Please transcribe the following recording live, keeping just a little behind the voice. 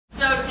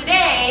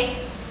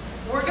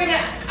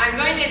I'm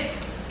going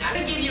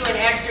to give you an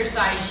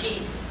exercise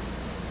sheet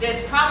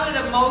that's probably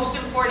the most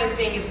important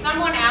thing. If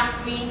someone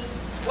asks me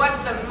what's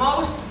the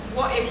most,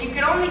 if you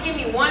could only give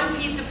me one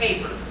piece of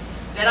paper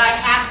that I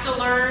have to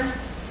learn,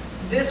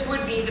 this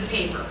would be the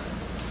paper.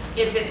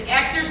 It's an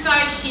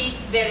exercise sheet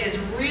that is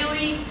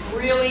really,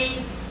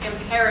 really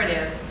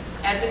imperative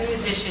as a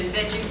musician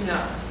that you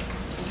know,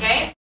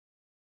 okay?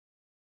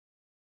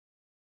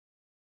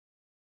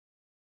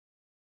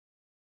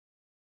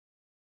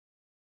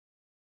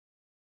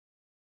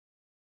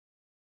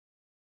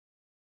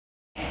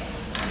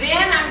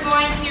 Then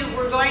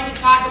we're going to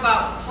talk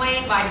about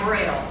playing by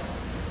Braille.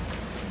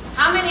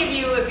 How many of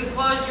you, if you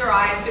closed your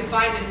eyes, could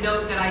find a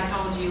note that I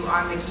told you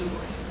on the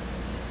keyboard?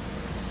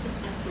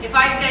 If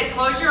I said,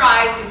 close your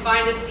eyes and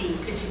find a C,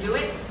 could you do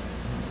it?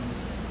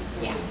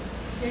 Yeah.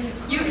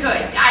 You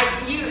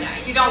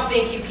could. You don't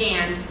think you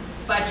can,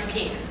 but you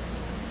can.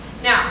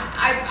 Now,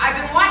 I've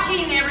been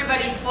watching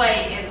everybody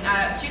play,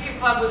 and Chicken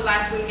Club was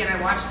last week, and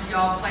I watched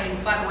y'all play.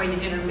 By the way, you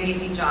did an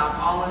amazing job,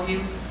 all of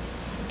you.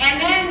 And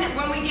then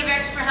when we give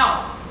extra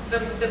help,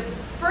 the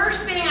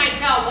first thing I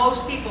tell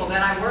most people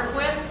that I work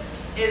with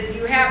is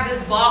you have this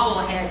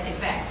bobblehead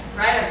effect,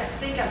 right? I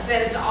think I've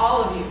said it to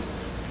all of you,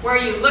 where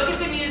you look at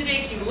the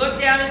music, you look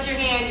down at your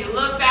hand, you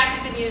look back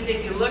at the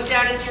music, you look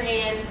down at your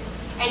hand,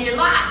 and you're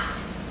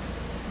lost.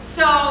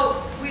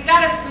 So we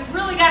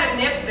really got to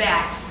nip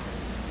that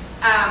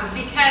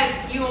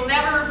because you will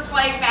never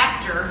play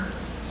faster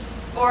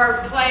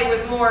or play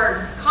with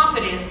more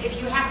confidence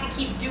if you have to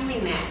keep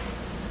doing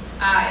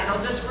that.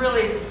 It'll just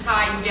really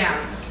tie you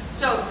down.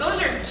 So those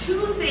are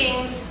two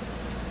things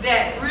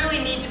that really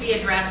need to be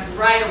addressed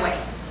right away.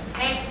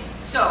 Okay?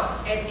 So,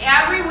 and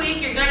every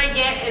week you're going to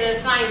get an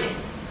assignment.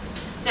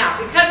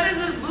 Now, because this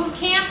is boot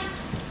camp,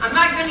 I'm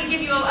not going to give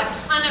you a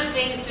ton of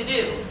things to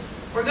do.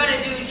 We're going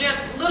to do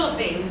just little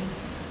things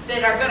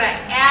that are going to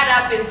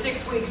add up in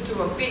 6 weeks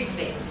to a big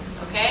thing.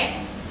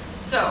 Okay?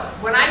 So,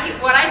 what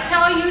I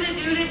tell you to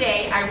do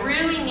today, I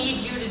really need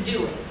you to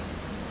do it.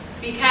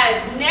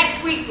 Because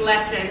next week's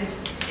lesson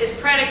is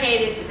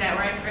predicated, is that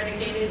right,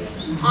 predicated,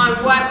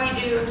 on what we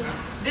do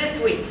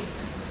this week,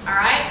 all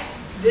right?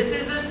 This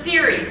is a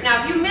series.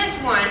 Now, if you miss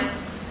one,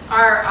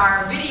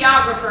 our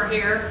videographer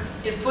here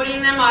is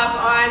putting them up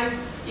on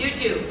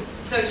YouTube.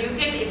 So you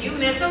can, if you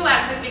miss a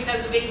lesson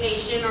because of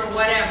vacation or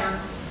whatever,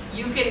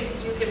 you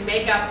can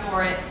make up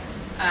for it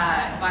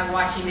by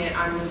watching it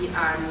on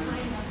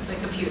the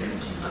computer,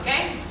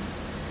 okay?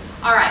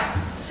 All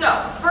right,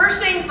 so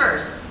first thing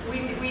first,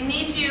 we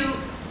need to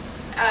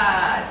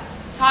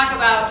talk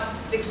about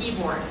the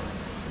keyboard.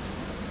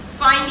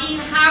 Finding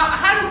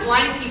how do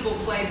blind people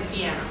play the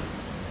piano?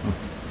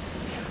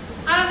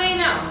 How do they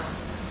know?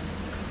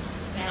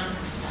 Sound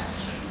and touch.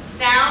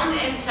 Sound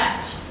and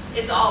touch.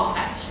 It's all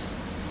touch.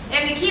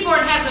 And the keyboard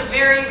has a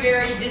very,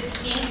 very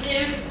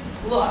distinctive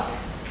look.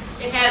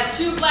 It has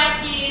 2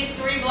 black keys,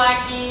 3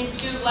 black keys,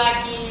 2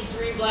 black keys,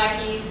 3 black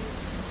keys.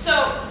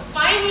 So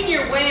finding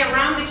your way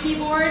around the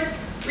keyboard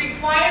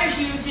requires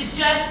you to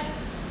just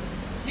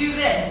do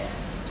this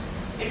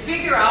and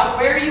figure out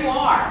where you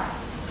are.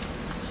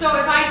 So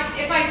if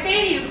I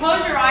say to you,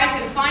 close your eyes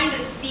and find a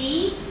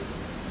C,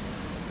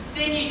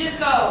 then you just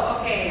go,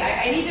 okay,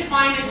 I need to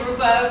find a group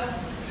of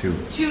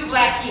 2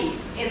 black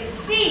keys. And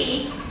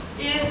C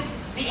is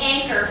the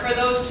anchor for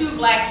those 2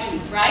 black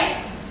keys,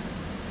 right?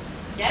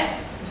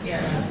 Yes?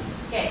 Yes.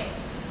 Okay.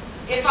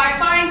 If I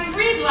find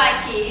 3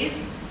 black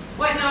keys,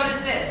 what note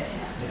is this?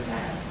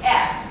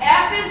 F.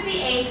 F is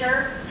the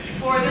anchor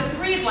for the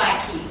 3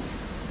 black keys.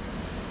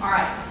 All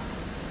right.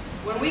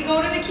 When we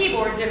go to the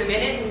keyboards in a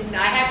minute, and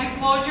I have you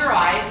close your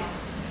eyes,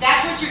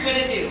 that's what you're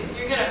going to do.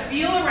 You're going to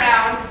feel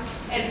around,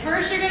 and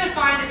first you're going to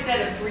find a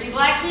set of 3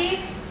 black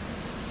keys,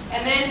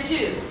 and then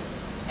 2,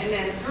 and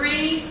then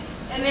 3,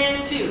 and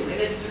then 2,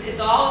 and it's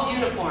all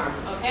uniform,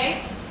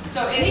 okay?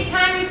 So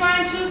anytime you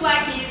find 2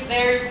 black keys,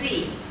 there's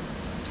C.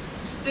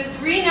 The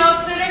 3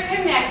 notes that are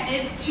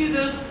connected to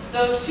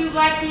those 2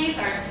 black keys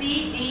are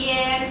C, D,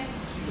 and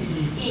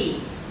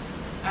E.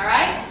 All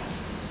right?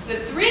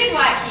 The 3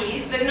 black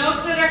keys, the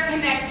notes that are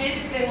connected,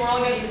 and we're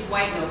only going to use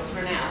white notes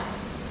for now,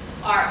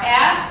 are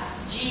F,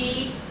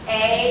 G,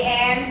 A,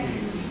 and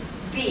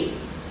B.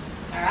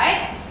 All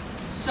right?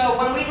 So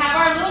when we have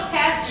our little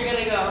test, you're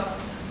going to go,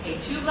 okay,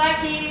 2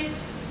 black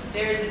keys,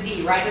 there's a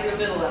D right in the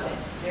middle of it.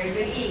 There's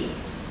an E.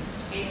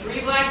 Okay,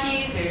 3 black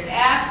keys, there's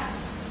F,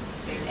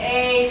 there's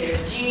A,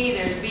 there's G,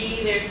 there's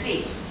B, there's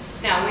C.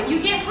 Now when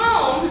you get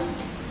home,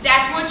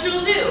 that's what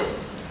you'll do.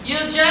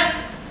 You'll just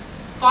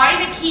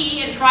find a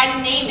key and try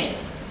to name it.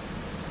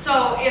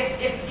 So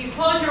if you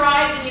close your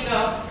eyes and you go,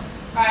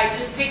 all right,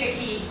 just pick a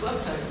key.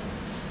 Whoops, I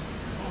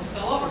almost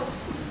fell over.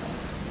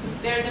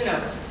 There's a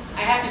note.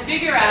 I have to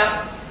figure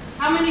out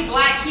how many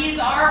black keys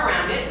are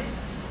around it,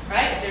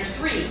 right? There's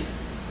 3,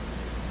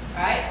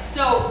 right?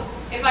 So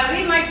if I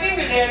leave my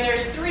finger there and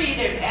there's 3,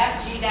 there's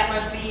F, G, that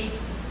must be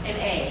an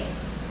A.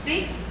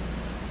 See?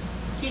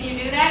 Can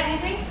you do that, do you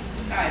think?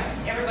 All right,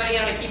 everybody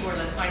on a keyboard,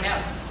 let's find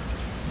out.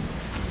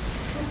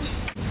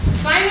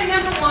 Assignment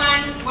number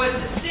 1 was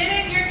to sit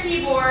at your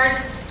keyboard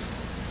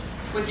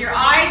with your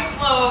eyes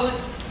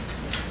closed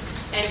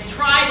and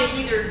try to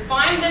either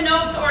find the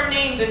notes or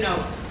name the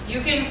notes.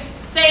 You can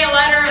say a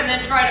letter and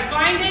then try to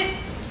find it,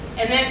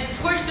 and then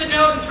push the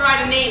note and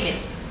try to name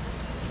it.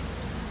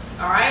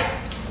 All right?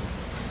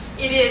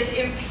 It is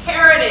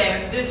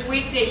imperative this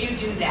week that you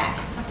do that.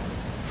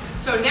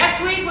 So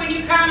next week when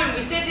you come and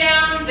we sit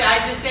down, I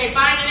just say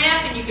find an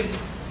F, and you can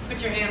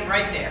put your hand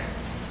right there.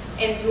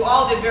 And you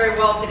all did very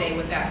well today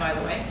with that, by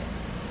the way.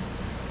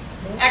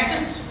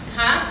 Excellent.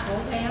 Huh?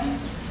 Both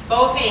hands?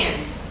 Both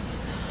hands.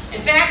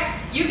 In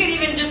fact, you could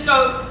even just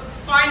go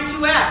find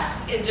 2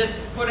 Fs and just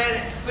put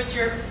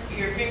your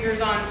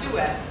fingers on 2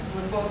 Fs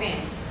with both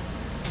hands.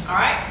 All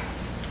right?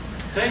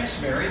 Thanks,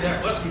 Mary.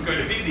 That wasn't going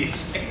to be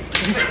these things.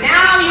 But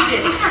now you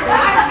did it.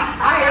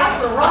 I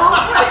asked the wrong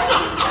question.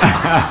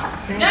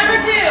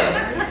 Number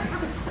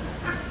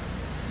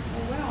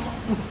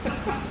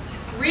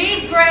 2.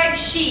 Read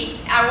Greg's sheet.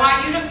 I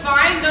want you to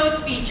find those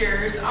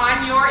features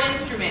on your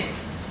instrument.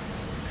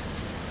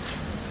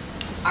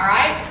 All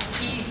right?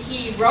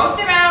 He wrote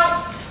them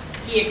out.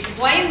 He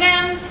explained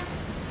them.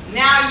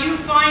 Now you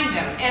find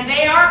them. And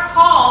they are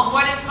called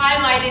what is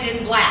highlighted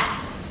in black.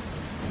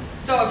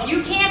 So if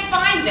you can't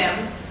find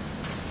them,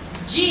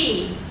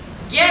 G,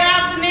 get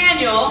out the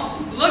manual,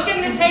 look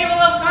in the table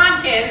of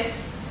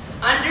contents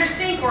under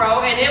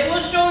Synchro, and it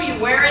will show you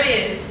where it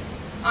is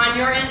on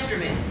your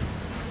instrument.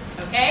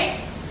 Okay?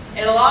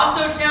 It'll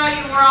also tell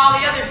you where all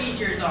the other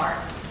features are.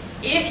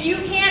 If you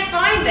can't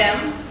find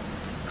them,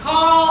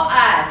 call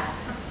us.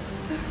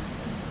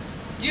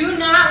 Do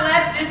not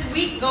let this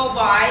week go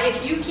by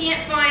if you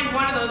can't find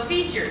one of those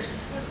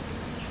features.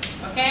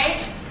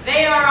 Okay?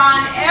 They are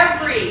on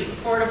every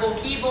portable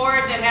keyboard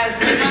that has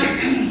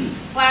rhythms,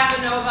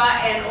 clavinova,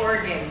 and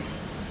organ.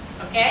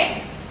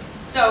 Okay?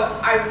 So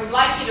I would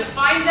like you to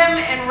find them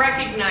and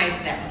recognize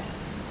them.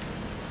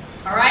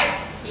 All right?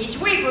 Each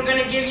week we're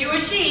going to give you a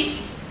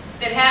sheet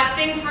that has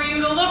things for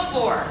you to look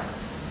for.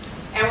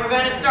 And we're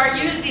going to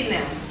start using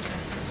them.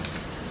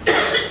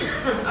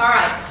 All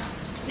right.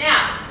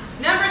 Now,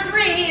 number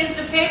 3 is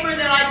the paper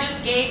that I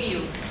just gave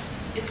you.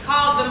 It's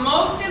called The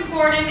Most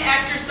Important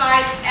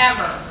Exercise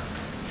Ever.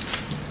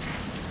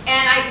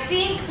 And I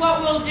think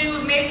what we'll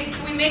do, maybe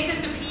can we make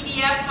this a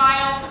PDF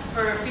file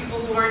for people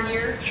who aren't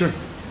here? Sure.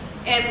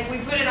 And we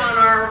put it on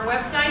our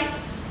website?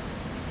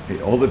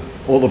 Hey, all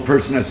the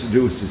person has to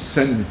do is to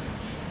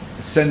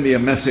send me a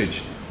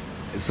message,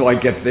 so I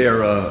get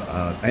their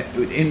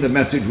in the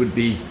message would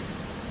be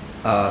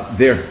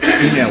their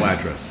email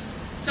address.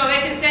 So they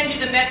can send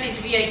you the message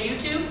via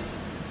YouTube?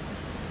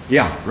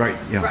 Yeah, right.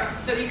 Yeah.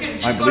 Right. So you can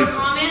just go to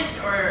comment,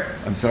 or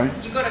I'm sorry?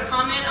 you go to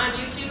comment on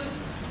YouTube?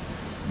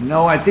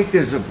 No, I think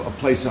there's a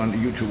place on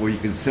YouTube where you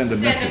can send a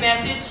message. Send a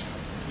message,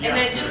 and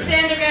then just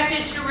send a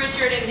message to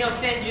Richard, and he'll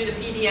send you the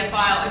PDF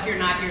file if you're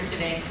not here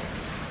today.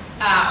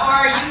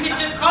 Or you can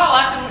just call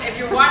us, and if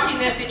you're watching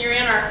this and you're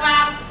in our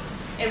class,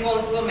 and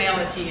we'll mail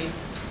it to you.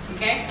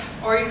 Okay?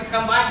 Or you can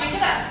come by and pick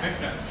it up. Pick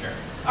it up, sure.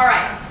 All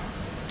right.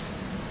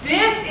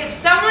 This, if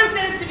someone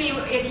says to me,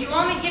 if you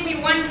only give me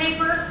one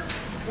paper,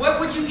 what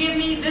would you give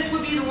me? This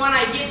would be the one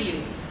I give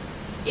you.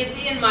 It's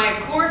in my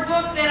chord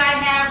book that I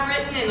have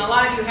written, and a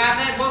lot of you have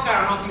that book.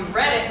 I don't know if you've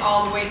read it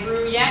all the way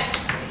through yet.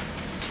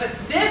 But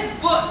this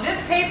book,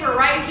 this paper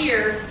right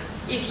here,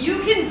 if you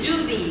can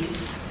do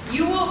these,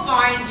 you will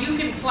find you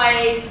can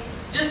play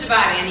just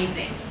about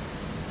anything.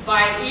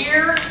 By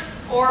ear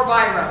or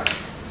by rote.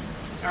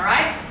 All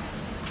right?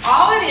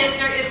 All it is,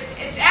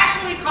 it's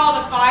actually called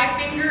a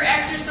 5-finger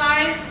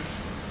exercise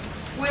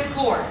with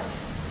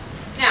chords.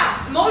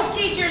 Now, most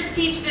teachers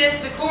teach this,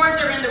 the chords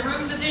are in the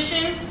root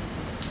position.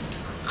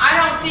 I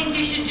don't think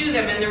you should do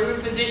them in the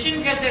root position,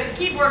 because as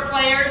keyboard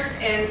players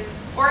and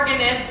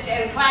organists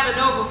and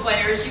clavinova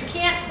players, you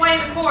can't play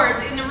the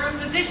chords in the root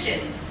position.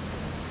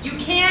 You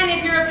can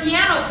if you're a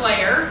piano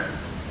player,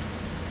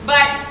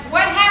 but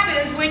what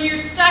happens when you're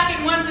stuck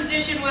in one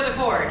position with a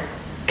chord?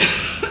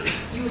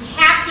 You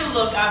have to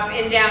look up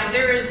and down.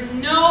 There is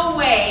no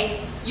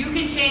way you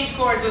can change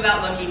chords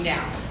without looking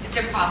down. It's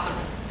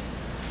impossible.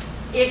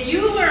 If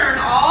you learn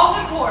all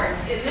the chords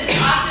in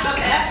this octave of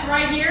F's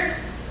right here,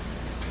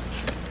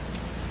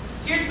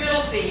 here's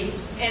middle C,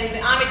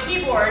 and on a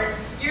keyboard,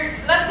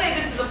 let's say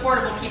this is a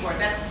portable keyboard.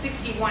 That's a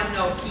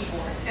 61-note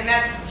keyboard, and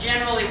that's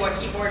generally what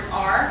keyboards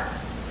are.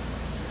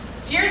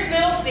 Here's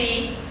middle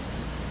C.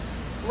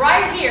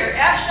 Right here,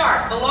 F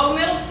sharp, below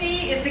middle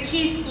C is the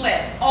key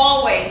split,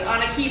 always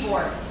on a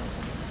keyboard.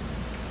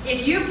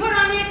 If you put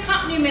on the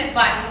accompaniment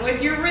button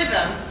with your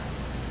rhythm,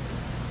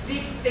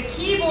 the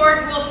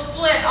keyboard will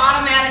split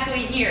automatically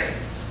here.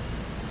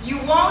 You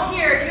won't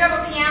hear, if you have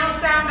a piano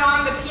sound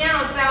on, the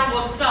piano sound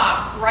will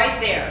stop right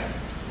there.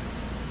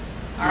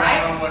 All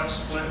right? I don't know what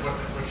split,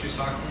 what she's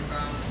talking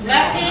about.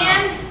 Left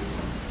hand,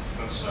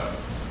 That's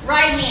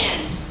right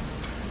hand.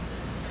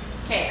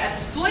 Okay, a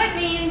split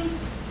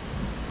means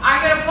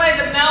I'm going to play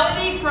the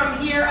melody from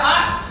here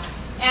up,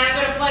 and I'm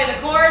going to play the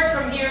chords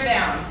from here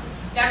down.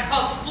 That's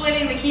called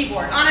splitting the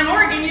keyboard. On an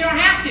organ, you don't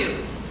have to.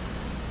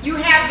 You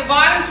have the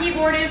bottom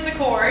keyboard is the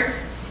chords,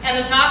 and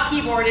the top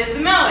keyboard is the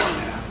melody.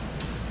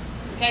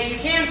 Okay, you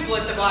can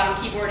split the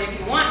bottom keyboard if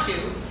you want to.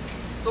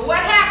 But what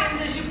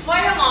happens is you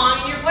play along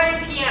and you're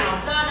playing piano.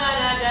 Da, da,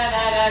 da, da,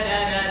 da, da,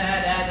 da,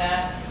 da, da,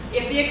 da.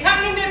 If the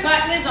accompaniment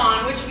button is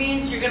on, which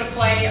means you're going to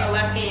play a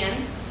left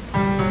hand,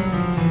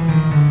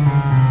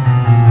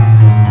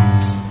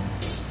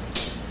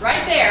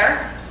 right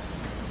there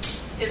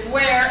is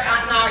where,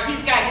 now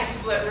he's got his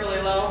split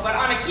really low, but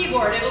on a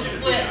keyboard it'll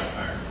split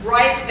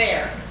right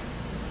there.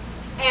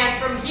 And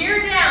from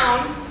here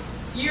down,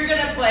 you're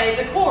going to play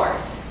the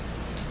chords.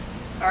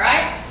 All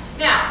right?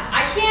 Now,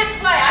 I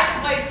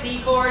can play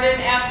C chord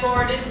and F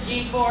chord and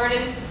G chord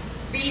and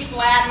B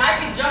flat, and I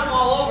can jump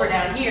all over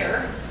down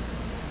here.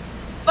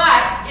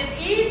 But it's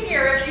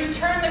easier if you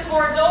turn the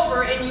chords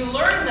over and you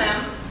learn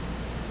them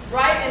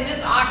right in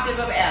this octave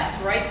of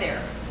Fs, right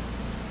there.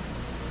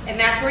 And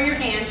that's where your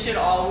hand should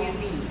always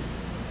be.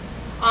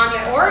 On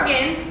the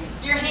organ,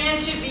 your hand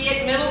should be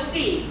at middle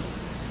C,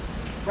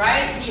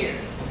 right here.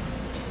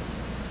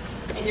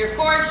 And your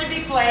chord should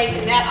be played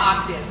in that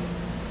octave,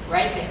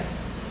 right there.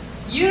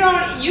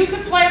 You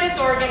could play this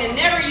organ and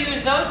never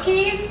use those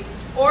keys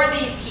or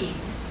these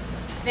keys.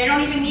 They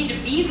don't even need to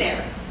be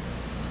there,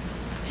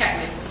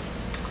 technically.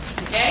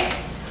 Okay?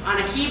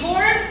 On a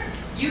keyboard,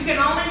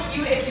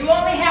 if you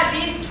only had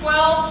these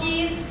 12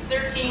 keys,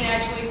 13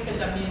 actually, because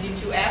I'm using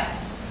 2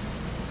 Fs,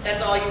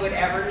 that's all you would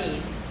ever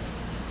need.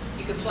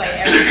 You could play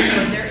every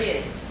chord there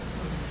is.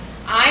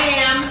 I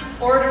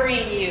am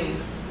ordering you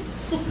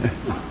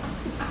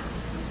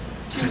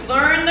to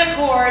learn the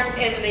chords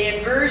in the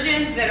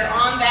inversions that are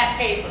on that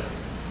paper.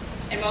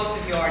 And most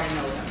of you already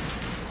know them.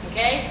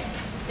 Okay?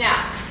 Now,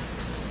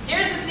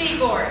 here's the C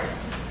chord.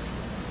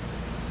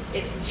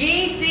 It's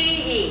G, C,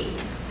 E.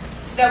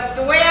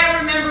 The way I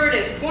remember it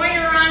is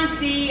pointer on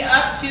C,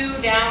 up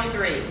 2, down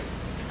 3.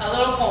 A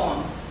little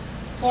poem.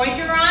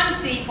 Pointer on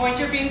C, point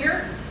your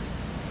finger,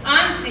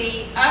 on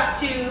C, up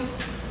 2,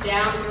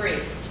 down 3.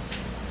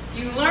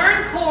 You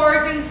learn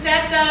chords in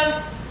sets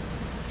of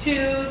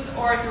 2s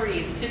or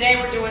 3s. Today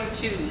we're doing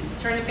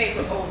 2s. Turn the paper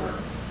over.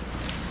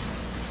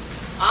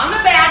 On the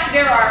back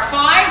there are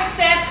 5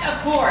 sets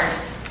of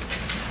chords.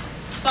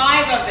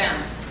 5 of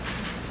them.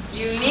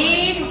 You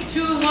need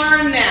to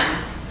learn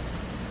them.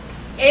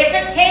 If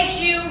it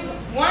takes you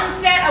 1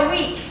 set a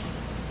week,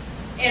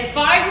 in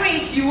 5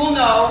 weeks you will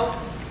know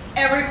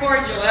every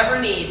chord you'll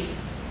ever need.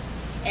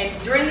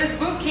 And during this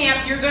boot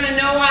camp, you're going to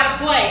know how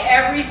to play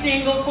every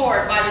single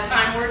chord by the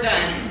time we're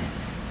done.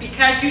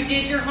 Because you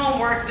did your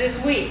homework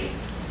this week.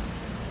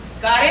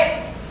 Got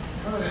it?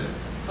 Got it.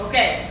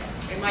 Okay.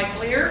 Am I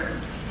clear?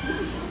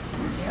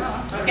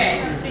 Yeah.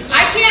 Okay.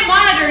 I can't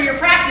monitor your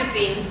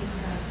practicing,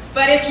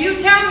 but if you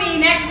tell me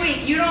next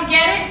week you don't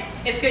get it,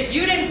 it's because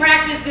you didn't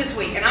practice this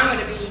week, and I'm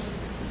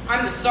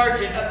the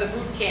sergeant of the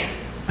boot camp.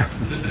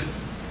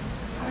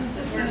 I was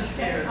just going to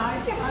say, I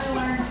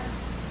learned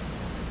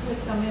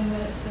with them in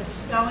the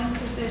spelling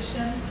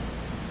position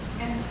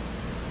and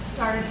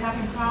started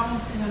having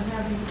problems, and I'm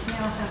having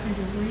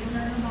to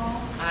relearn them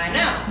all. I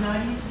know. It's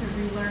not easy to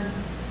relearn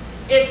them.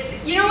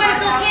 You know what?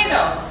 It's okay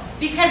though,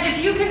 because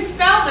if you can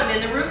spell them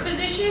in the root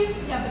position,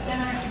 Yeah, but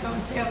then I have to go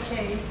and say,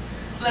 okay,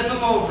 flip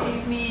them over.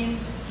 G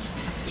means,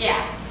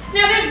 Yeah.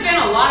 Now there's been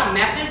a lot of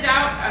methods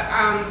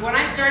out. When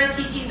I started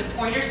teaching the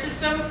pointer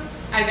system,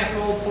 I got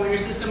some old pointer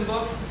system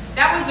books.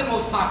 That was the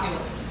most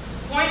popular.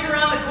 Pointer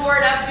on the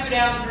chord, up 2,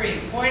 down 3.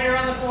 Pointer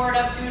on the chord,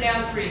 up 2,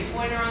 down 3.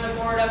 Pointer on the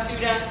chord, up 2,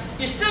 down.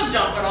 You're still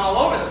jumping all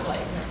over the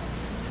place.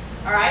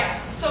 All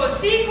right? So a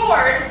C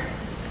chord,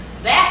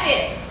 that's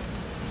it.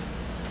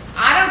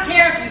 I don't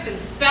care if you can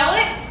spell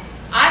it.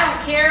 I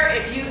don't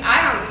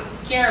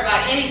care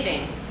about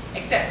anything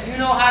except you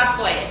know how to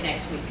play it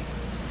next week.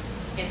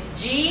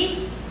 It's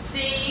G,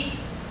 C,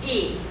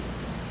 E.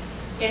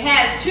 It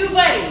has 2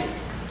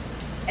 buddies,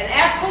 an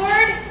F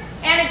chord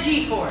and a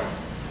G chord.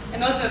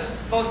 And those are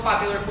both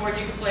popular chords.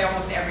 You can play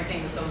almost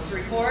everything with those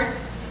 3 chords.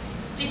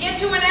 To get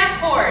to an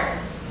F chord,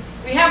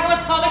 we have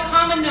what's called a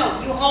common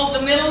note. You hold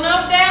the middle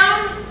note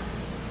down,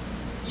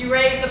 you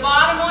raise the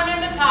bottom one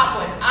and the top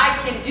one. I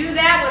can do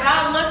that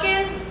without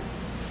looking.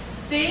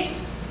 See?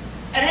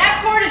 An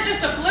F chord is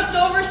just a flipped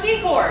over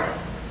C chord.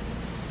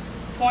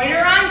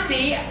 Pointer on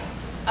C,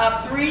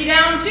 up 3,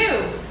 down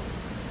 2.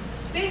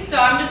 See? So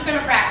I'm just going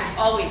to practice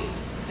all week.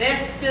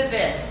 This to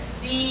this,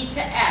 C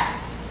to F.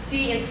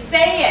 C, and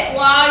say it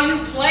while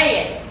you play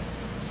it.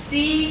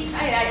 C,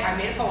 I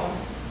made a poem.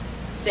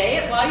 Say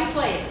it while you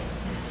play it.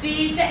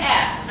 C to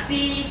F,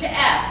 C to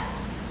F.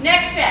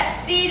 Next set,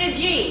 C to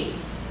G.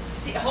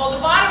 C, hold the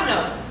bottom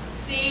note.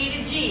 C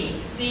to G,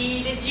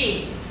 C to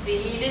G,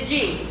 C to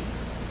G.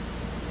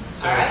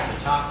 So All right. it's the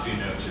top 2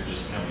 notes are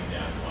just coming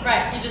down one.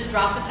 Right, you just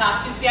drop the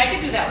top 2. See, I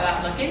can do that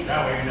without looking.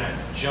 That way you're not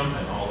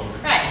jumping all over.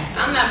 Right,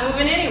 I'm not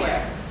moving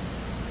anywhere.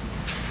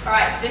 All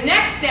right, the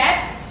next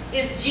set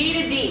is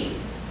G to D.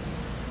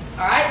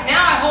 All right,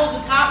 now I hold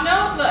the top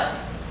note, look.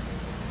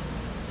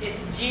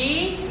 It's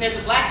G, and there's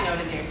a black note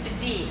in there, to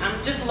D.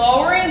 I'm just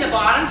lowering the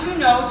bottom 2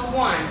 notes,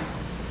 1.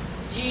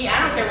 G, I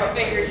don't care what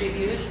fingers you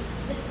use.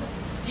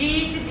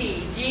 G to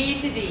D,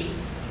 G to D.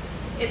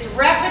 It's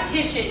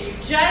repetition. You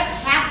just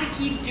have have to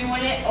keep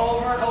doing it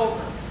over and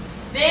over.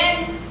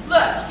 Then,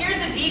 look, here's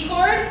a D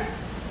chord.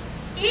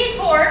 E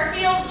chord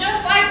feels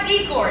just like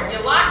D chord. You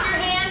lock your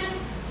hand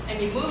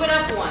and you move it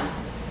up one.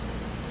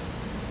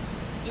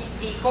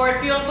 D chord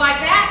feels like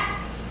that.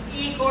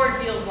 E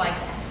chord feels like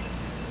that.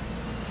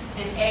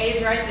 And A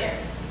is right there.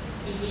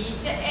 E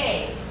to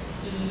A.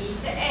 E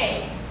to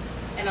A.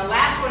 And the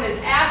last one is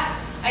F.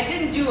 I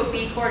didn't do a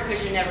B chord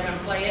because you're never going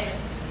to play it.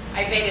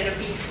 I made it a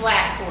B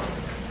flat chord.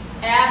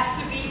 F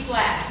to B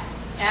flat.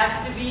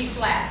 F to B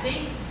flat.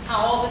 See how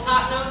I hold the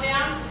top note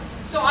down?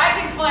 So I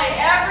can play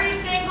every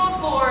single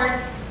chord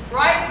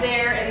right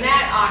there in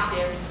that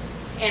octave,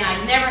 and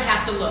I never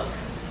have to look.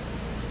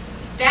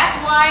 That's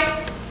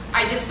why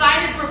I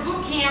decided for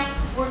boot camp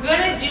we're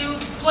going to do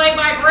play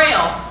by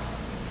Braille.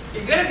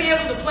 You're going to be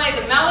able to play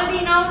the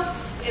melody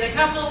notes in a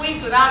couple of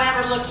weeks without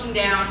ever looking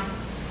down,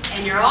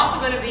 and you're also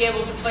going to be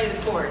able to play the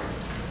chords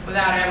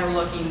without ever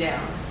looking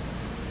down.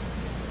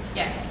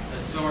 Yes?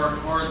 So are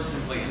chords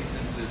simply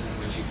instances in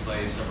which you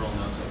play several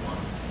notes at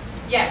once?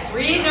 Yes,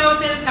 3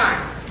 notes at a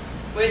time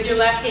with your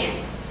left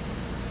hand.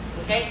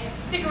 Okay?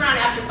 Stick around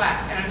after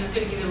class, and I'm just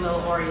going to give you a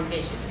little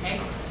orientation, okay?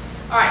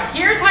 All right,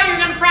 here's how you're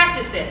going to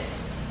practice this.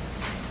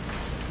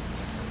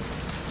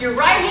 Your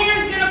right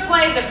hand's going to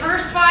play the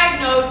first 5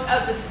 notes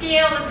of the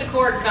scale that the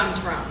chord comes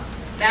from.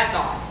 That's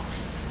all.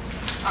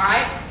 All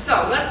right,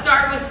 so let's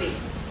start with C.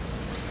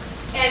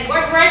 And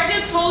what Greg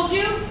just told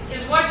you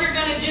is what you're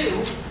going to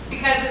do,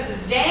 because this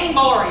is dang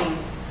boring.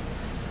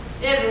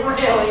 It's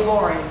really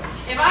boring.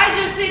 If I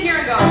just sit here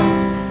and go,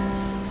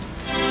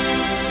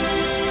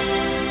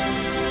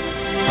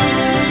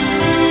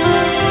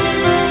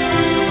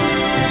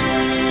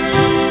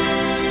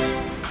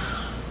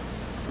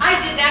 I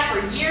did that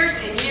for years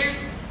and years.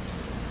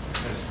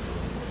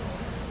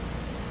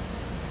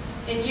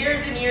 And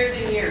years and years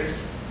and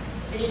years.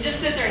 And you just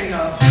sit there and you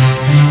go.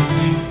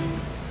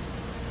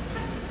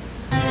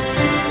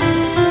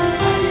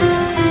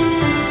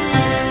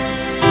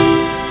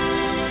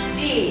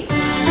 D.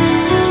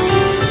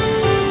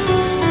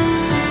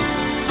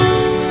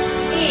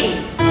 E.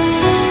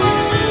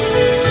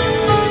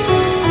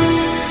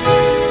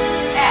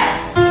 F.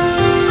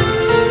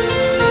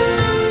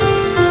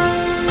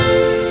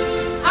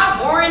 How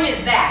boring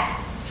is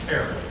that?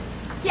 Terrible.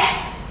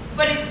 Yes,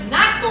 but it's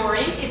not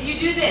boring if you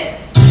do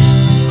this.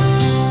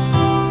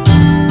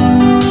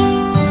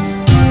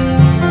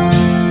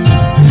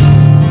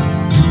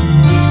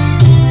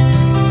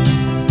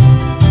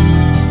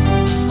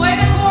 Play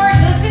the chord,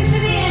 listen to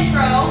the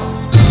intro.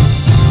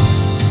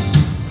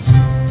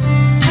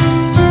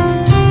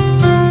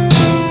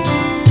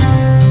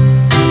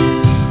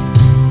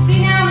 See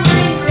now I'm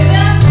learning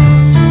rhythm?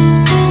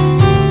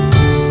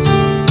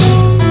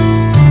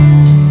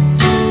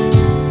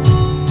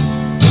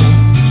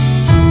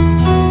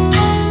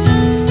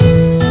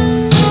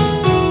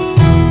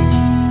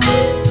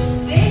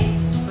 See?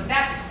 But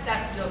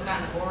that's still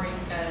kind of boring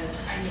because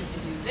I need to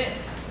do this.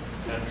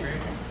 Country?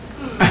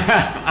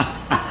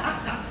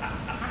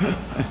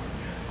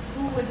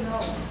 Who would know?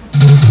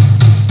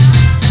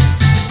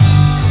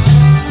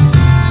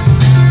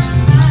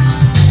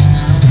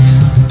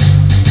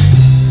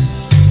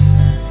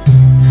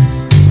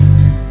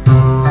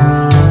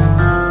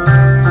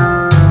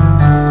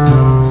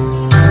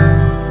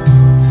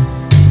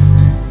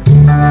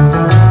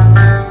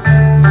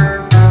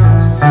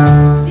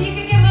 So you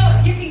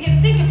can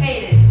get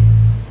syncopated.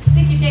 I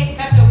think you take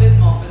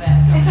Pepto-Bismol for that.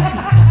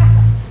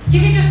 You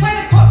can just play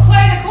the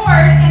chord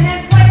and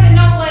then play the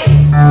note late.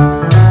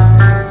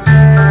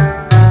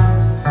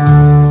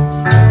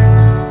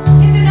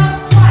 Hit the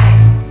notes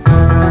twice.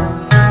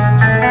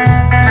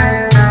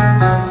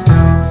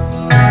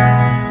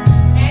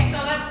 Okay, so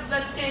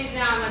let's change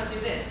now and let's do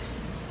this.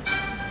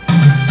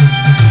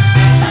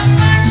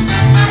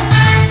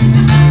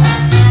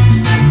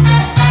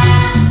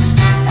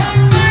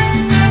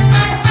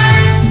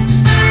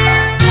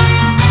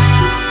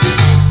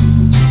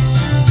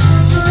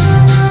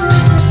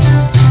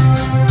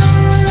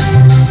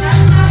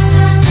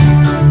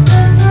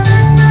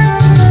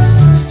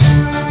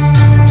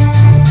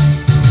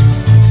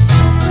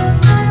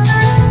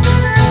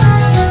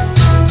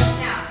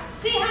 Now,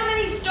 see how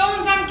many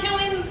stones I'm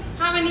killing?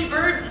 How many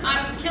birds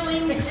I'm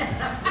killing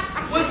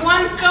with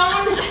one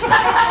stone?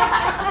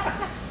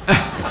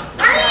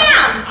 I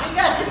am! We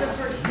got to the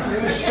first time.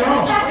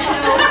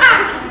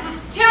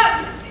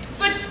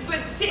 But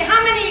see,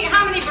 how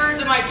many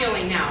birds am I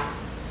killing now?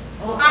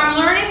 I'm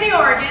learning the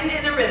organ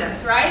and the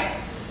rhythms, right?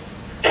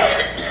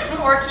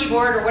 Or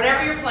keyboard or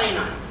whatever you're playing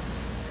on.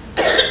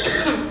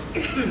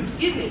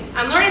 Excuse me.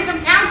 I'm learning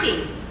some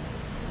counting,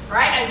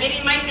 right? I'm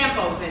getting my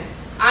tempos in.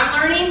 I'm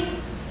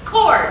learning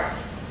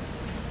chords.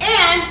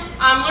 And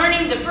I'm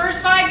learning the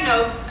first 5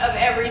 notes of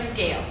every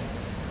scale.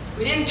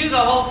 We didn't do the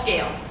whole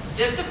scale,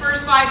 just the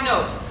first 5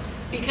 notes,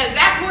 because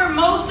that's where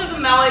most of the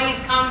melodies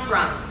come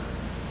from.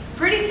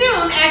 Pretty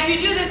soon, as you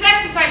do this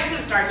exercise, you're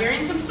going to start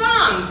hearing some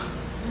songs.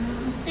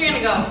 You're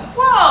going to go,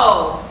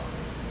 whoa!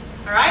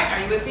 All right, are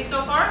you with me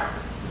so far?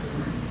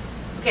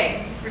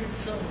 Okay.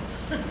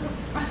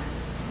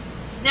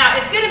 Now,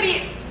 it's going to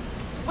be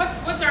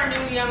what's our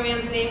new young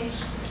man's name?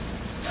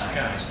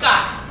 Sky.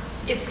 Scott.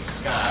 It's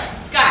Sky.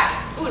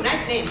 Scott. Ooh,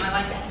 nice name. I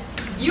like that.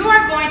 You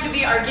are going to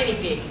be our guinea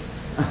pig.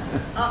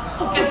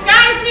 Because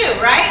Sky's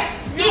new, right?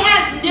 He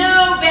has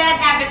no bad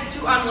habits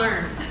to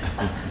unlearn.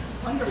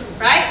 Wonderful.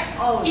 Right?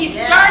 Oh, he's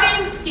yeah.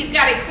 starting, he's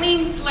got a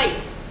clean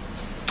slate.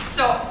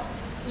 So,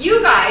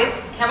 you guys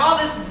have all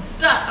this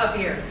stuff up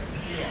here.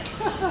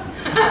 Yes.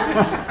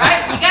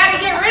 Right? You got to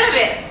get rid of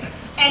it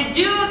and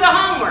do the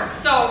homework.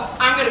 So,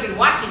 I'm going to be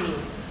watching you.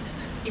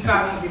 He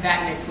probably won't be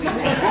back next week.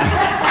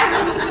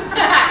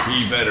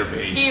 He better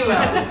be. He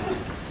will.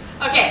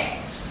 Okay.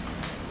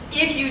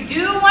 If you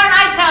do what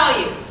I tell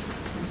you,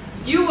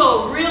 you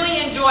will really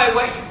enjoy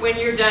when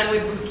you're done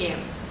with boot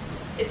camp.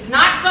 It's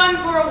not fun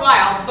for a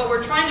while, but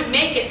we're trying to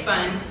make it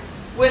fun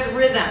with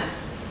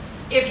rhythms.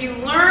 If you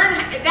learn,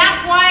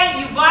 that's why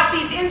you bought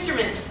these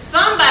instruments.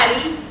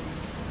 Somebody,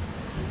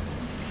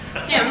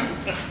 him,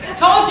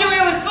 told you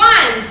it was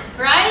fun,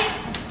 right?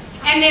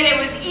 And that it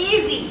was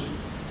easy.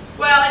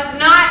 Well, it's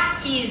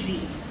not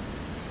easy.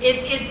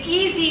 It's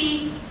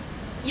easy.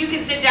 You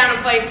can sit down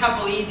and play a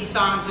couple easy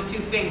songs with 2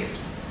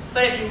 fingers.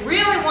 But if you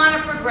really want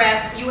to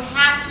progress, you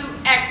have to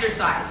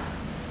exercise,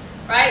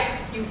 right?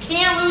 You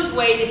can't lose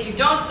weight if you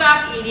don't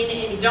stop eating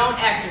and you don't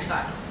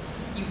exercise.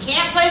 You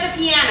can't play the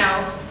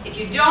piano if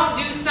you don't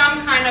do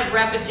some kind of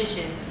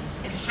repetition.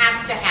 It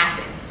has to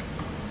happen,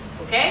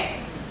 okay?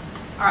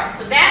 All right,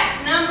 so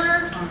that's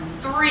number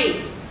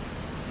 3.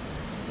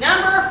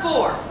 Number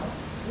 4.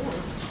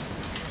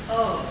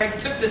 Oh. I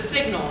took the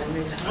signal and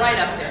it's right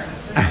up there.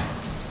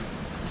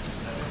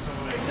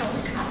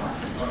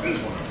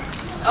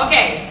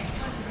 Okay.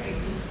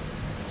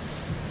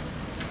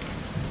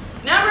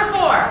 Number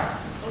 4.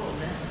 Oh,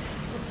 man.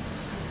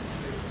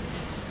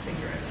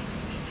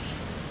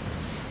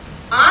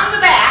 On the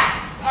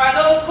back are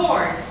those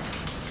chords.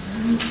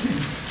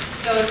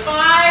 Those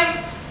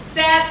 5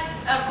 sets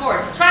of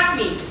chords. Trust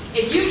me,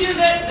 if you do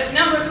the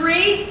number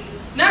 3,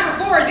 number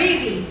 4 is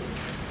easy.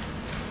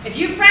 If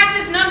you've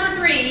practiced number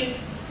 3,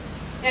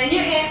 and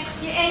you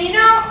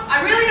know,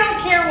 I really don't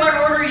care what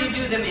order you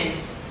do them in.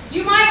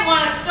 You might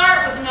want to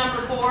start with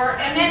number 4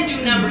 and then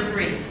do number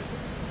 3.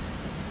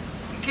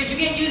 Because you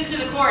get used to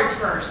the chords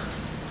first.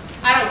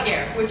 I don't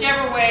care.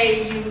 Whichever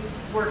way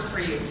works for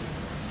you.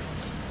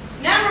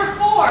 Number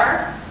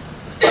 4,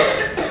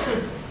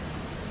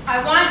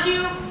 I want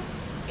you,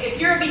 if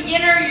you're a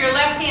beginner, your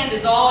left hand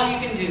is all you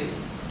can do.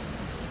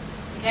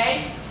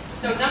 Okay?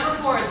 So number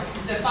 4 is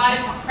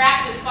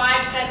practice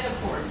 5 sets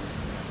of chords.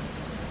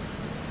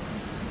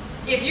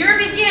 If you're a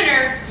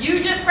beginner,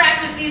 you just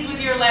practice these with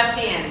your left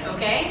hand,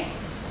 okay?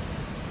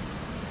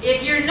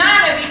 If you're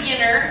not a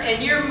beginner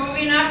and you're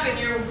moving up and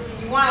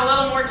you want a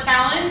little more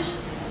challenge,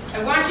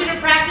 I want you to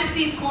practice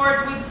these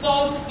chords with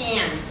both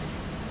hands.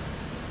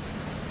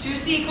 2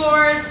 C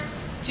chords,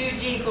 2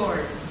 G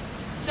chords.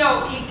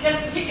 So,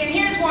 and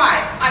here's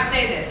why I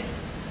say this.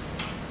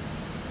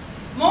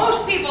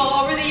 Most people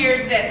over the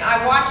years that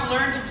I watch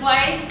learn to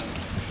play,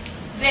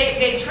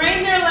 they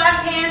train their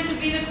left hand to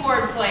be the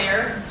chord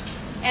player,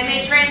 and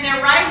they train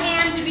their right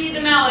hand to be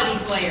the melody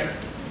player.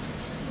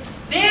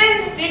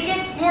 Then they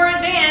get more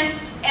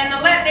advanced, and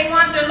they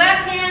want their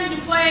left hand to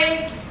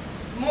play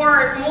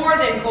more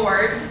than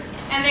chords,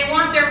 and they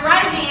want their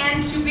right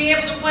hand to be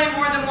able to play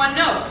more than 1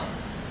 note.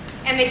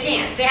 And they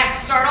can't. They have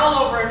to start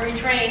all over and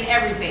retrain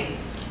everything.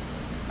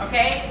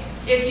 Okay?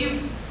 If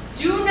you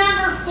do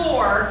number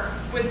 4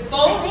 with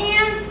both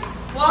hands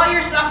while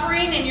you're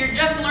suffering and you're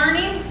just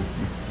learning,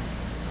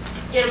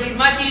 it'll be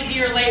much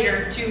easier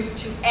later to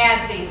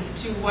add things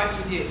to what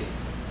you do.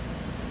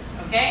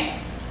 Okay?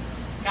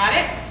 Got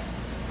it?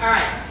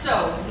 Alright,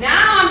 so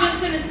now I'm just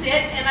going to sit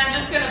and I'm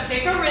just going to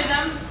pick a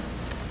rhythm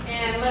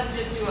and let's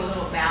just do a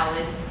little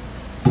ballad.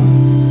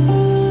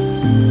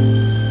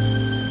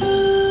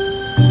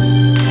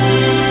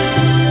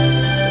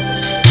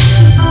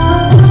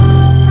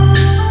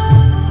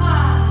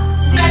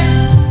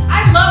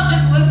 I love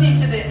just listening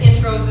to the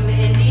intros and the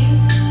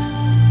endings.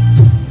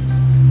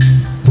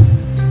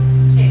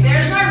 Okay,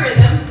 there's my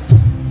rhythm.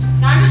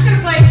 Now I'm just going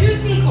to play 2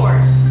 C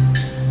chords.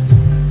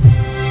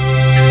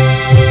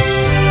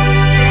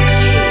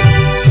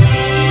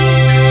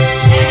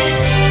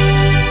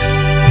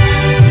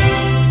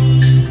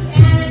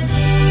 And a G,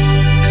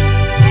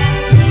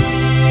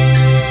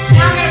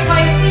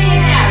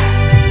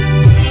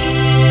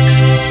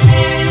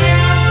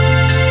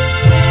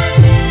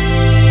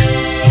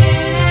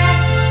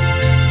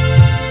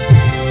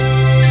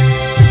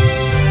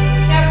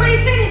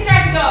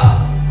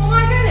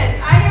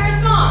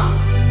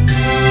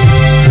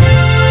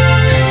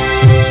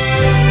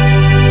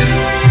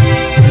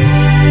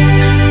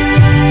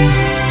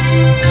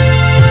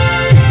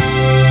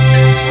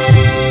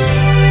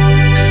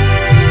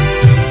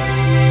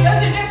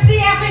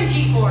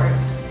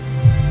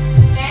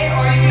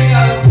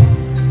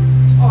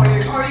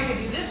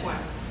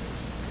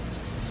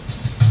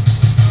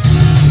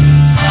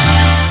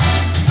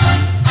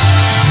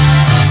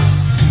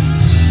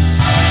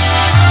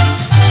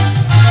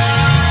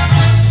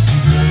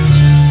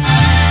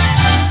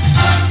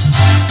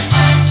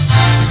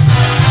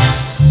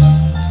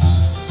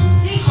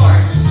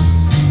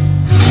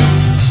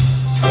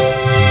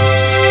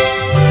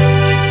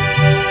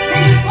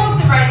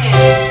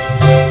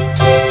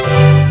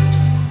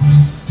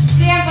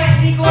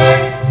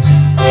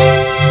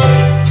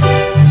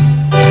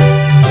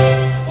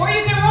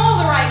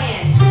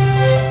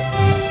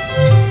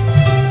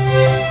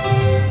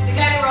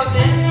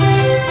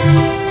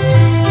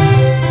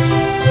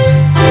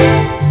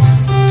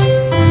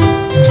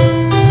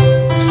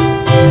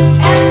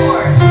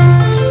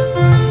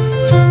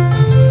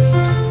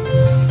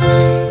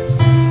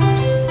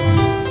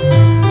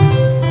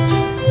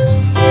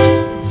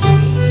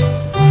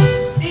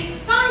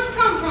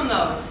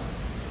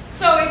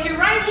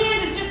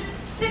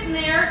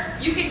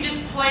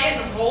 play it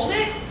and hold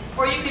it,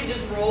 or you can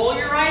just roll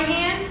your right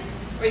hand,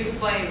 or you can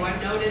play one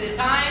note at a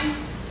time,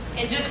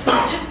 and just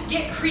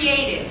get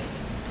creative.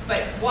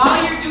 But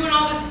while you're doing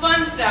all this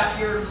fun stuff,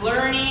 you're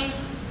learning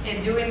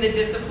and doing the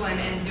discipline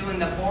and doing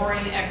the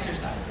boring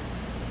exercises.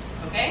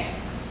 Okay?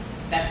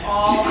 That's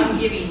all I'm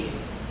giving you.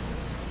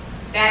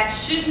 That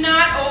should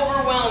not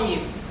overwhelm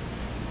you.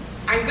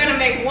 I'm going to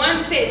make one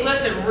statement.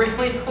 Listen,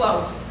 really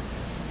close.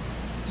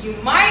 You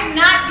might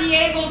not be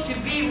able to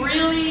be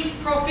really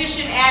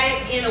proficient at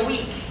it in a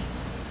week.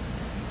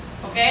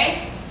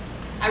 Okay?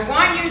 I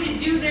want you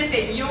to do this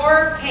at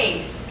your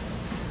pace.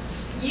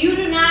 You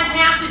do not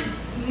have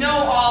to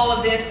know all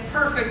of this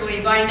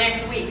perfectly by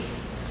next week.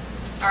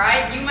 All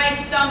right? You may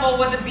stumble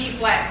with a B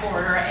flat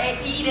chord, or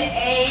E to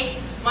A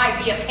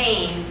might be a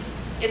pain.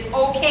 It's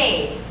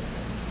okay.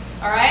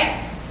 All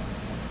right?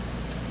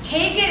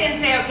 Take it and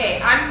say,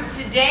 okay,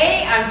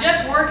 today I'm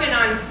just working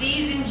on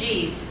C's and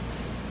G's.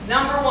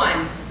 Number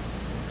one,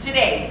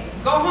 today.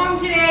 Go home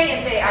today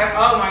and say,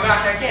 oh my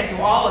gosh, I can't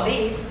do all of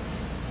these.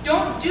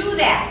 Don't do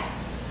that.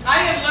 I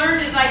have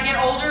learned as I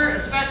get older,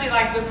 especially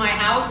like with my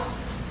house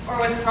or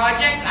with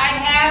projects I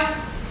have,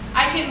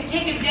 I can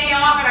take a day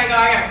off and I go,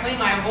 I gotta clean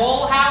my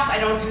whole house. I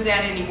don't do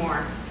that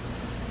anymore.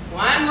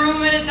 One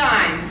room at a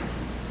time.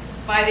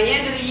 By the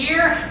end of the year,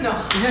 no.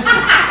 That's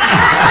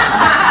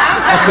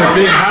a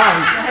big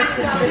house.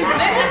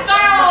 Then just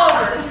start all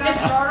over.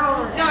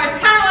 No, it's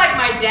kind of like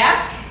my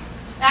desk.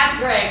 Ask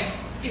Greg.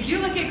 If you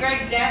look at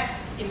Greg's desk,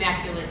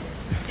 immaculate.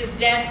 His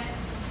desk,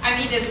 I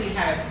mean, he doesn't even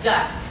have a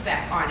dust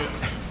speck on it.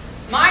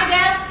 My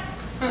desk,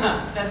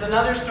 that's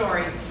another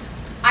story.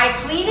 I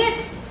clean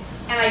it,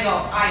 and I go,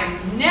 I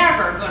am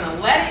never going to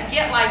let it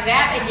get like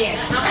that again.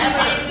 How many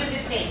days does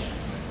it take?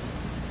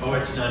 Oh,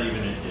 it's not even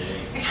a day.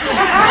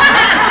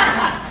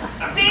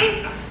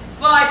 See?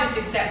 Well, I just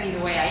accept me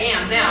the way I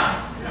am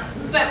now.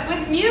 But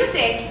with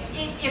music,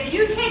 if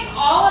you take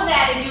all of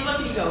that and you look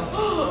and you go,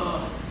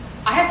 oh,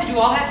 I have to do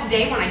all that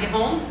today when I get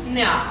home?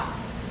 No.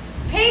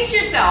 Pace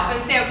yourself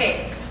and say,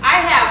 okay, I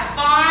have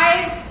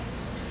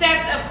 5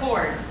 sets of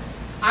chords.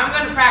 I'm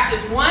going to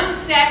practice 1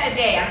 set a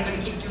day. I'm going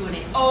to keep doing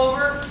it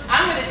over.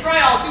 I'm going to try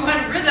all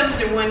 200 rhythms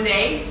in one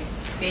day,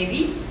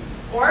 maybe.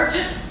 Or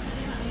just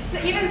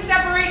even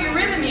separate your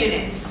rhythm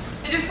units.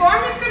 And just go,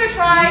 I'm just going to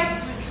try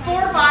 4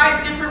 or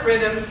 5 different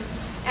rhythms,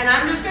 and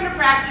I'm just going to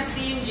practice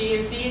C and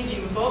G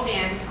with both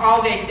hands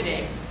all day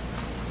today.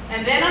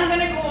 And then I'm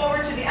going to go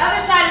over to the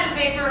other side of the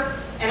paper,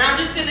 and I'm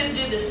just going to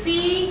do the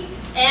C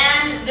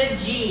and the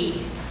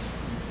G.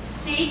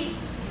 See?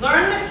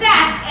 Learn the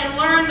sets and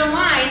learn the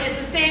line at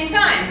the same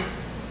time.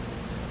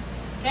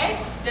 Okay?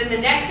 Then the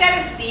next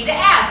set is C to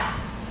F.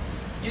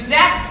 Do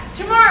that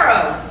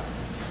tomorrow.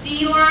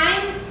 C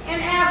line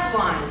and F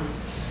line.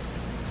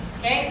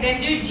 Okay?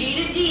 Then do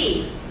G to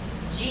D.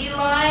 G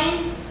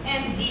line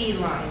and D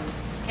line.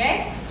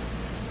 Okay?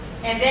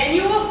 And then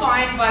you will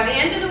find by the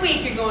end of the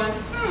week you're going,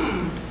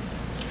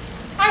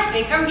 I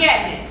think I'm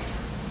getting it.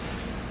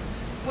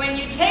 When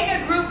you take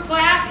a group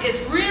class,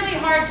 it's really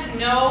hard to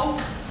know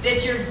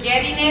that you're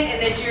getting it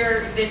and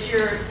that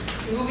you're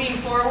moving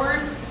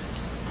forward.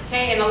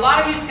 Okay, and a lot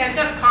of you sent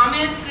us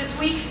comments this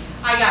week.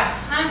 I got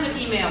tons of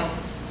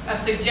emails of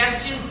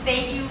suggestions.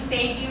 Thank you,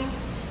 thank you.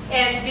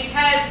 And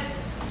because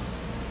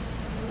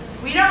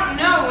we don't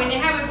know when you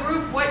have a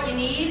group what you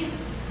need.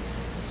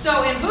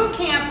 So in boot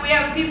camp, we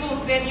have people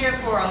who've been here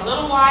for a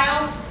little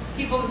while,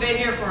 people who've been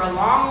here for a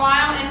long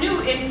while, and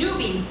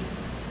newbies.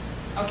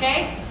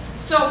 Okay?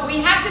 So we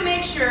have to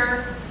make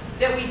sure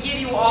that we give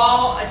you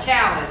all a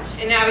challenge.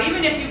 And now,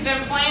 even if you've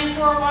been playing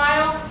for a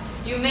while,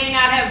 you may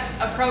not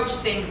have approached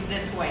things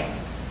this way.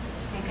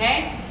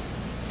 Okay?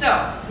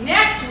 So,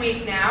 next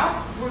week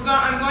now,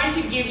 I'm going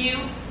to give you,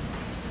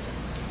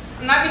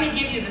 I'm not going to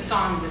give you the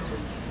song this week.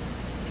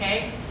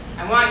 Okay?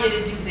 I want you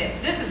to do this.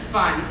 This is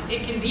fun.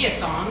 It can be a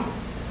song,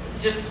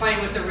 just playing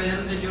with the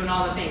rhythms and doing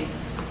all the things.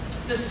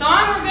 The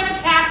song we're going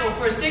to tackle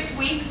for 6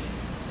 weeks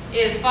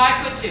is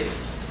 5'2".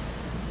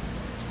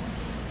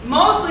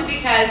 Mostly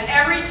because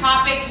every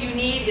topic you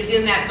need is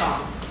in that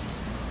song.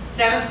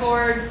 7th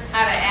chords,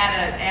 how to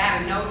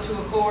add a note to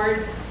a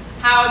chord,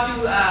 how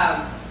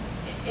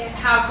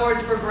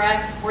chords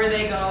progress, where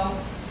they go,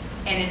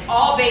 and it's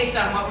all based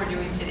on what we're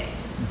doing today.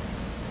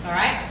 All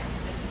right?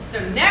 So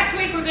next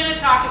week we're going to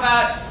talk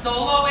about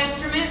solo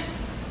instruments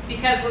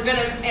because we're going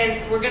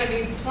to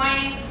be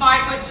playing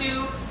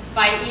 5'2"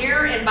 by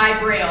ear and by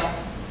braille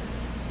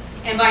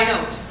and by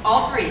note,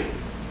 all 3.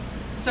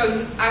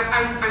 So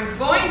I'm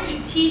going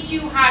to teach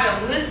you how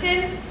to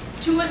listen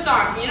to a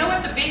song. You know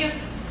what the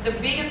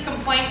biggest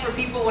complaint for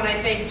people when I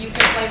say you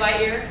can play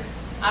by ear?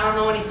 I don't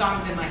know any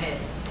songs in my head.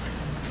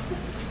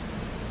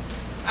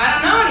 I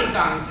don't know any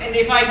songs. And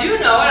if I do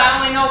know it, I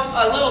only know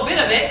a little bit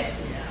of it.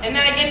 And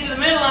then I get to the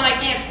middle and I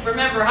can't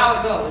remember how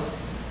it goes.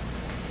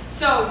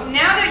 So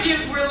now that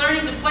we're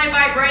learning to play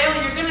by braille,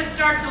 you're going to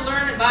start to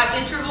learn about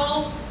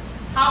intervals.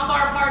 How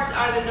far apart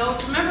are the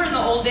notes? Remember in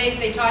the old days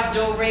they taught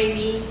do, re,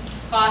 mi,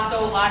 fa,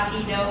 sol, la,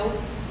 ti, do.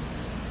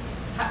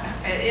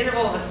 an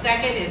interval of a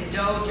second is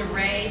do to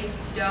re,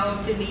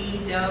 do to mi,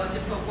 do to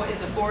what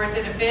is a fourth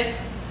and a fifth.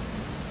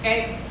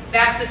 Okay,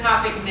 that's the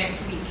topic next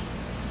week.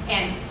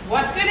 And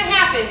what's going to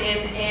happen,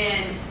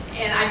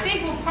 and I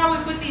think we'll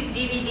probably put these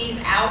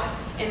DVDs out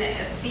in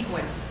a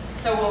sequence.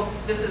 So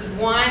this is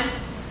 1,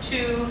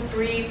 2,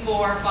 3,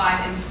 4,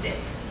 5, and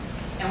 6.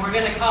 And we're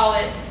going to call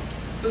it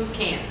boot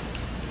camp.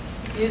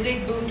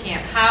 Music boot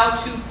camp. How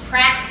to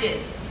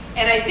practice.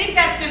 And I think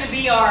that's going to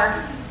be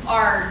our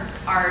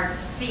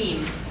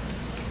theme.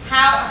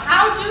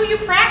 How do you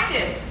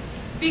practice?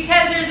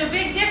 Because there's a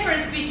big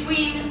difference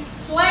between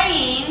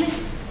playing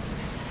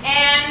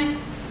and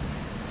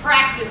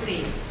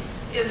practicing,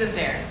 isn't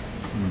there?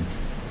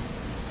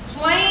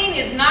 Playing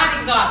is not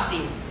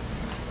exhausting.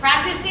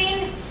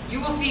 Practicing,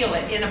 you will feel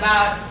it in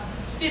about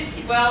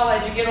 50, well,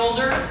 as you get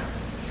older,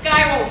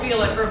 Sky won't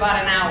feel it for about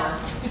an hour.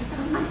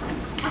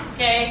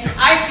 Okay?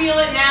 I feel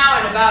it now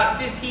in about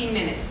 15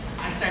 minutes.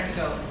 I start to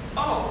go,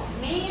 oh,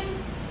 man,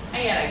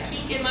 I got a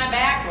kick in my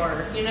back,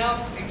 or, you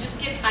know, I just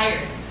get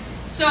tired.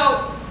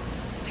 So,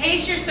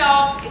 pace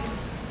yourself,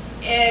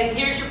 and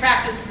here's your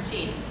practice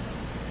routine.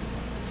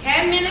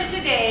 10 minutes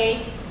a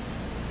day,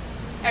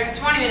 or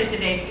 20 minutes a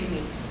day, excuse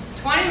me.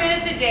 20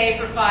 minutes a day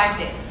for 5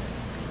 days.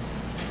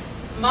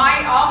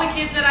 All the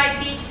kids that I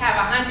teach have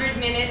a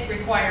 100-minute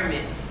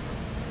requirement.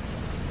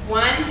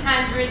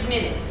 100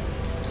 minutes.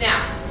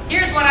 Now,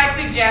 here's what I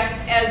suggest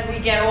as we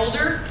get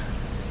older,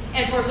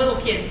 and for little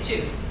kids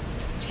too.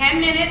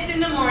 10 minutes in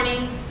the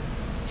morning,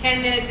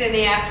 10 minutes in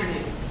the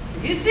afternoon.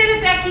 If you sit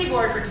at that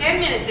keyboard for 10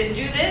 minutes and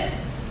do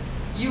this,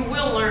 you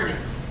will learn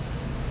it.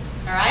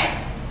 All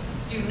right?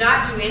 Do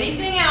not do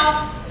anything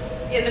else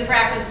in the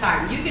practice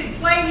time. You can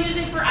play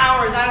music for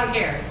hours, I don't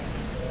care.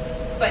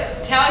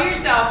 But tell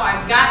yourself,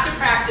 I've got to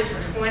practice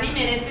 20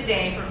 minutes a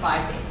day for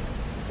 5 days.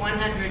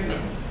 100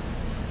 minutes.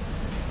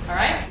 All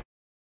right?